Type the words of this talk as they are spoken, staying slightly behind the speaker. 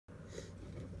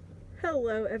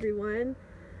Hello everyone.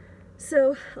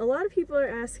 So a lot of people are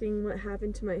asking what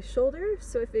happened to my shoulder,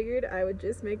 so I figured I would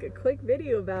just make a quick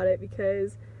video about it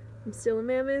because I'm still a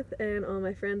Mammoth and all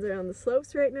my friends are on the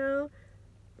slopes right now,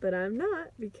 but I'm not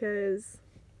because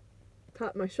I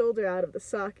popped my shoulder out of the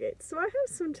socket. So I have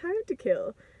some time to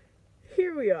kill.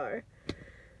 Here we are.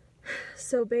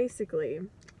 So basically,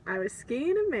 I was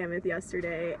skiing in Mammoth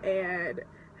yesterday and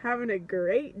having a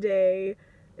great day.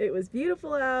 It was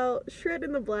beautiful out,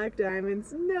 shredding the black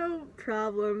diamonds, no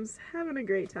problems, having a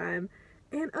great time.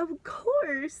 And of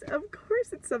course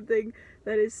it's something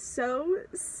that is so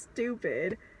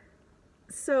stupid.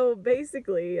 So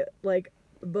basically, like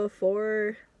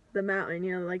before the mountain,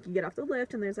 you get off the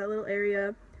lift and there's that little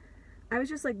area. I was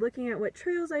just looking at what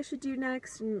trails I should do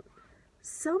next, and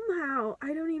somehow,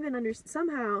 I don't even understand,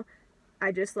 somehow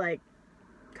I just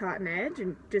caught an edge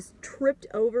and just tripped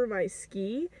over my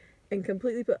ski and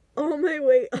completely put all my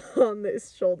weight on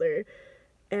this shoulder.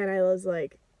 And I was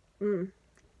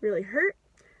really hurt.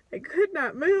 I could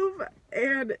not move,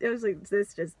 and it was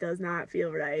this just does not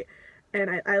feel right. And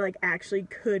I actually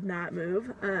could not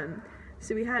move.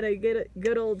 So we had to get a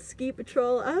good old ski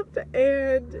patrol up,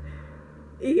 and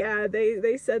yeah,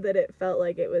 they said that it felt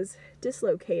like it was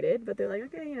dislocated, but they're like,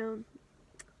 okay,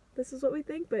 this is what we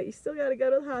think, but you still gotta go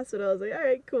to the hospital. I was like,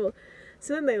 alright, cool.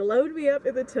 So then they load me up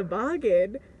in the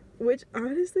toboggan, which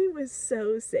honestly was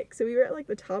so sick. So we were at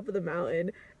the top of the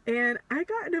mountain, and I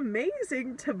got an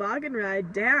amazing toboggan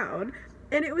ride down,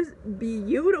 and it was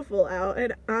beautiful out.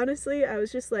 And honestly, I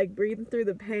was just breathing through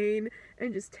the pain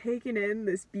and just taking in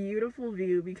this beautiful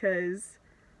view because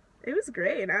it was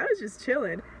great, and I was just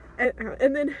chilling.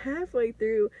 And then halfway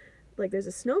through, there's a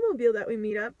snowmobile that we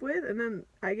meet up with, and then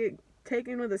I get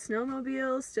taken with a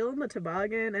snowmobile, still in the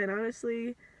toboggan, and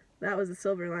honestly, that was a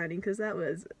silver lining because that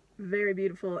was very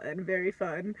beautiful and very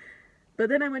fun. But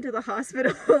then I went to the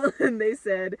hospital and they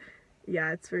said,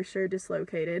 yeah, it's for sure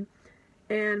dislocated.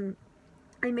 And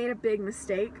I made a big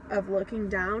mistake of looking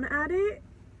down at it.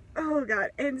 Oh god,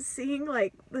 and seeing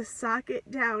the socket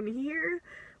down here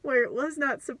where it was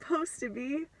not supposed to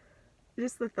be.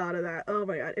 Just the thought of that, oh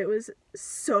my god, it was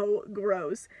so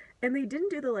gross. And they didn't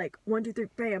do the 1, 2, 3,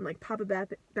 bam, pop it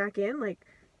back in.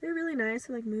 They're really nice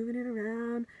for moving it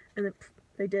around, and then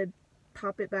they did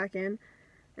pop it back in,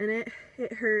 and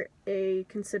it hurt a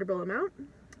considerable amount.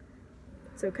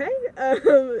 It's okay.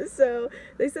 So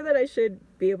they said that I should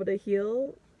be able to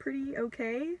heal pretty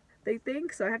okay, they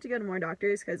think. So I have to go to more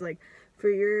doctors because for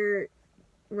your,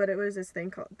 what it was, this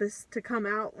thing called, this to come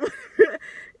out,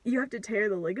 you have to tear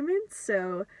the ligaments.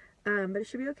 So but it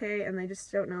should be okay, and they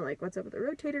just don't know what's up with the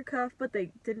rotator cuff, but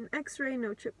they did an x-ray,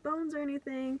 no chipped bones or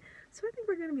anything, so I think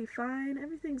we're gonna be fine.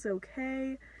 Everything's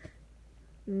okay.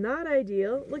 Not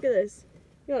ideal. Look at this.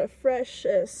 Got a fresh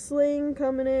sling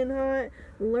coming in hot.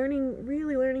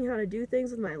 Really learning how to do things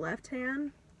with my left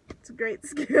hand. It's a great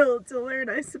skill to learn,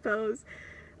 I suppose.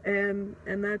 And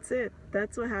that's it.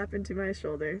 That's what happened to my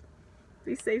shoulder.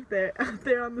 Be safe out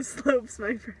there on the slopes,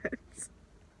 my friends.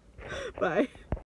 Bye.